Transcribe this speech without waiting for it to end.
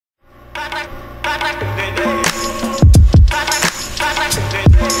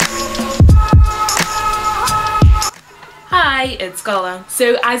Hi, it's Scola.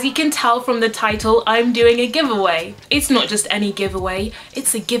 So as you can tell from the title, I'm doing a giveaway. It's not just any giveaway,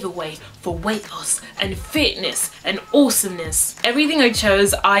 it's a giveaway for weight loss and fitness and awesomeness. Everything I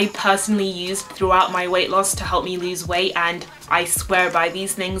chose, I personally used throughout my weight loss to help me lose weight, and I swear by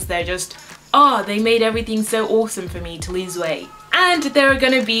these things, they're just, they made everything so awesome for me to lose weight. And there are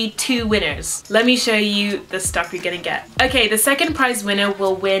gonna be 2 winners. Let me show you the stuff you're gonna get. Okay, the second prize winner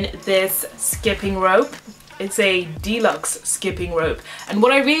will win this skipping rope. It's a deluxe skipping rope, and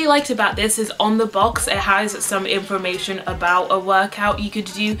what I really liked about this is on the box it has some information about a workout you could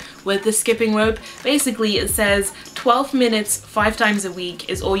do with the skipping rope. Basically it says 12 minutes 5 times a week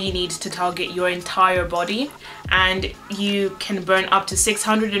is all you need to target your entire body, and you can burn up to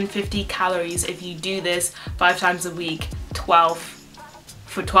 650 calories if you do this 5 times a week,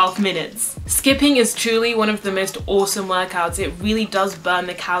 for 12 minutes. Skipping is truly one of the most awesome workouts. It really does burn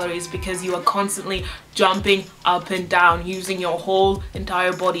the calories because you are constantly jumping up and down, using your whole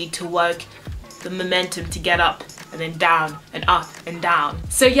entire body to work the momentum to get up and then down and up and down.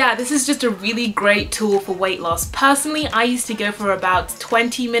 So yeah, this is just a really great tool for weight loss. Personally, I used to go for about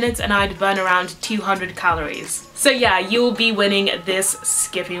 20 minutes and I'd burn around 200 calories. So yeah, you'll be winning this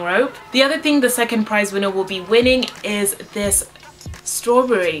skipping rope. The other thing the second prize winner will be winning is this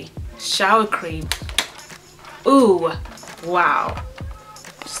strawberry shower cream. Ooh, wow.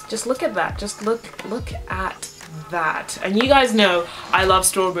 Just look at that. Just look at that. And you guys know I love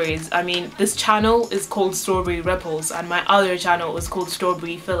strawberries. I mean, this channel is called Strawberry Ripples and my other channel is called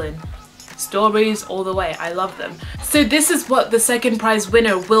Strawberry Fillin'. Strawberries all the way. I love them. So this is what the second prize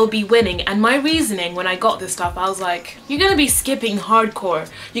winner will be winning, and my reasoning when I got this stuff, I was like, you're gonna be skipping hardcore.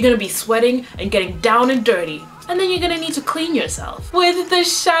 You're gonna be sweating and getting down and dirty. And then you're gonna need to clean yourself with the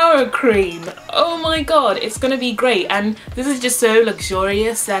shower cream. Oh my god, it's gonna be great. And this is just so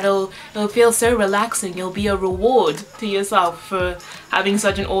luxurious that it'll feel so relaxing. It'll be a reward to yourself for having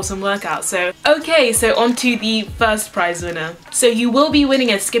such an awesome workout. So okay, so on to the first prize winner. So you will be winning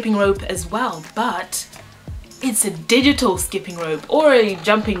a skipping rope as well, but it's a digital skipping rope, or a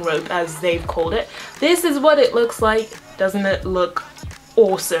jumping rope as they've called it. This is what it looks like. Doesn't it look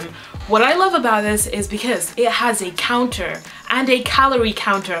awesome? What I love about this is because it has a counter and a calorie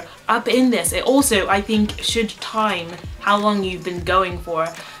counter up in this. It also, I think, should time how long you've been going for.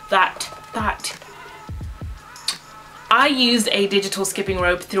 I used a digital skipping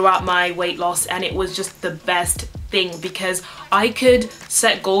rope throughout my weight loss, and it was just the best thing because I could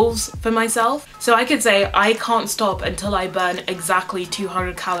set goals for myself. So I could say I can't stop until I burn exactly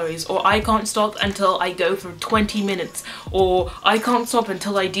 200 calories, or I can't stop until I go for 20 minutes, or I can't stop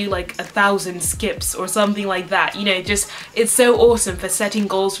until I do like 1,000 skips or something like that. You know, just it's so awesome for setting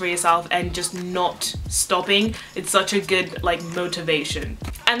goals for yourself and just not stopping. It's such a good like motivation.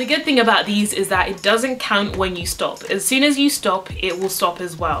 And the good thing about these is that it doesn't count when you stop. As soon as you stop, it will stop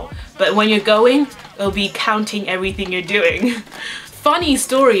as well. But when you're going, it'll be counting everything you're doing. Funny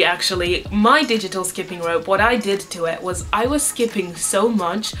story actually, my digital skipping rope, what I did to it was I was skipping so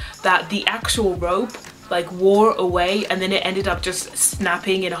much that the actual rope like wore away, and then it ended up just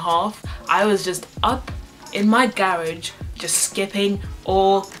snapping in half. I was just up in my garage just skipping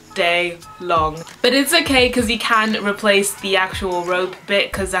all day long. But it's okay because you can replace the actual rope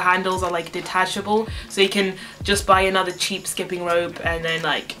bit because the handles are like detachable, so you can just buy another cheap skipping rope and then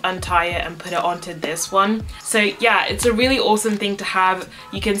like untie it and put it onto this one. So yeah, it's a really awesome thing to have.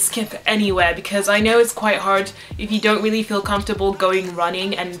 You can skip anywhere because I know it's quite hard if you don't really feel comfortable going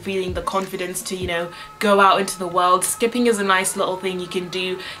running and feeling the confidence to, you know, go out into the world. Skipping is a nice little thing you can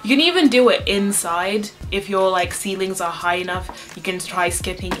do. You can even do it inside if your like ceilings are high enough. You can try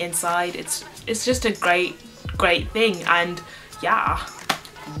skipping inside. It's just a great thing. And yeah.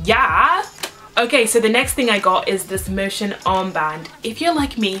 Okay, so the next thing I got is this motion armband. If you're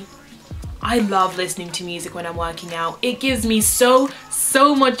like me, I love listening to music when I'm working out. It gives me so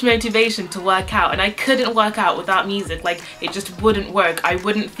much motivation to work out, and I couldn't work out without music. Like, it just wouldn't work. I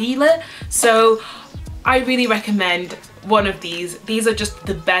wouldn't feel it. So I really recommend one of these. These are just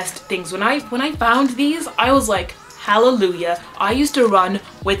the best things. When I found these, I was like, hallelujah. I used to run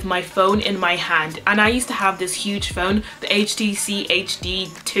with my phone in my hand, and I used to have this huge phone, the HTC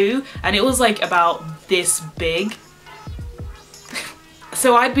HD2, and it was like about this big.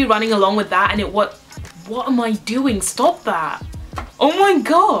 So I'd be running along with that, and what am I doing? Stop that. Oh my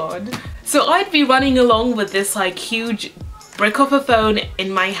god. So I'd be running along with this like huge brick of a phone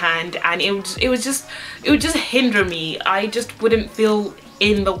in my hand, and it would just hinder me. I just wouldn't feel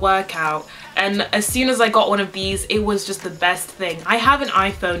in the workout. And as soon as I got one of these, it was just the best thing. I have an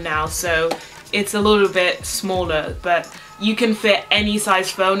iPhone now, so it's a little bit smaller, but you can fit any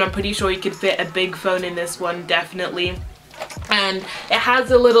size phone. I'm pretty sure you could fit a big phone in this one, definitely. And it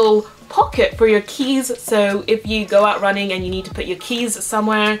has a little pocket for your keys, so if you go out running and you need to put your keys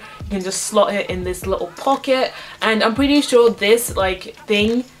somewhere, you can just slot it in this little pocket. And I'm pretty sure this like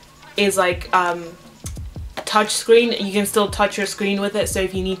thing is like touch screen. You can still touch your screen with it, so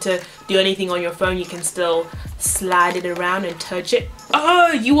if you need to do anything on your phone, you can still slide it around and touch it.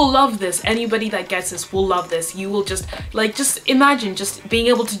 Oh, you will love this. Anybody that gets this will love this. You will just imagine just being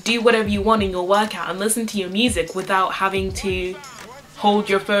able to do whatever you want in your workout and listen to your music without having to hold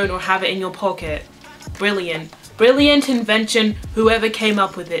your phone or have it in your pocket. Brilliant. Brilliant invention, whoever came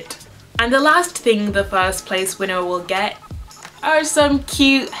up with it. And the last thing the first place winner will get are some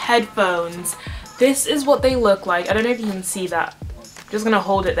cute headphones. This is what they look like. I don't know if you can see that. I'm just gonna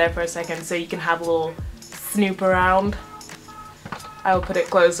hold it there for a second so you can have a little snoop around. I will put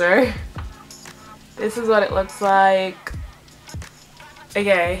it closer. This is what it looks like.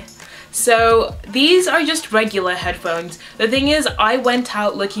 Okay. So these are just regular headphones. The thing is, I went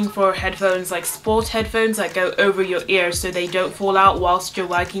out looking for headphones, like sport headphones that go over your ears so they don't fall out whilst you're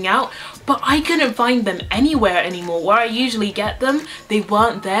working out, but I couldn't find them anywhere anymore. Where I usually get them, they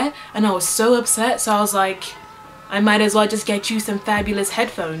weren't there, and I was so upset, so I was like, I might as well just get you some fabulous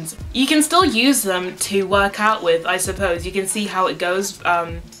headphones. You can still use them to work out with, I suppose. You can see how it goes.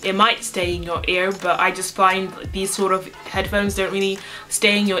 It might stay in your ear, but I just find these sort of headphones don't really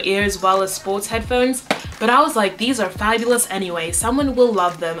stay in your ear as well as sports headphones. But I was like, these are fabulous anyway. Someone will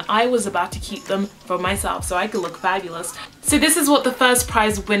love them. I was about to keep them for myself so I could look fabulous. So this is what the first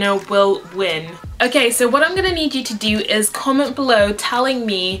prize winner will win. Okay, so what I'm gonna need you to do is comment below telling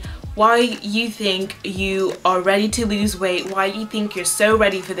me why you think you are ready to lose weight, why you think you're so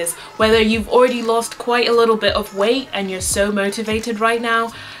ready for this, whether you've already lost quite a little bit of weight and you're so motivated right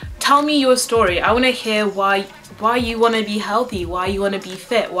now. Tell me your story. I want to hear why you want to be healthy, why you want to be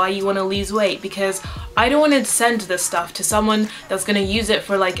fit, why you want to lose weight, because I don't want to send this stuff to someone that's going to use it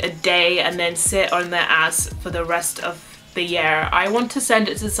for like a day and then sit on their ass for the rest of the year. I want to send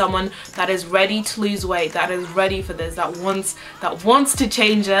it to someone that is ready to lose weight, that is ready for this, that wants to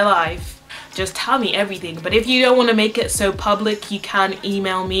change their life. Just tell me everything. But if you don't want to make it so public, you can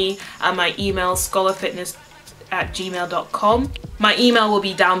email me at my email, scholafitness@gmail.com. My email will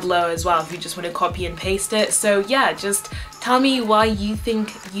be down below as well if you just want to copy and paste it. So yeah, just tell me why you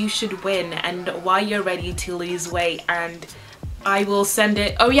think you should win and why you're ready to lose weight, and I will send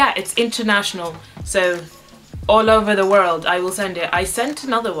it. Oh yeah, it's international, so all over the world I will send it. I sent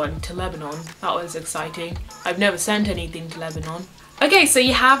another one to Lebanon. That was exciting. I've never sent anything to Lebanon. Okay, so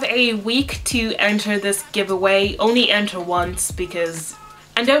you have a week to enter this giveaway. Only enter once because...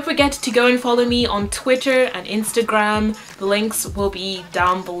 And don't forget to go and follow me on Twitter and Instagram. The links will be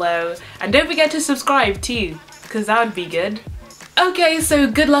down below. And don't forget to subscribe too, because that would be good. Okay, so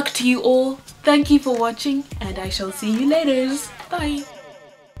good luck to you all. Thank you for watching, and I shall see you later. Bye.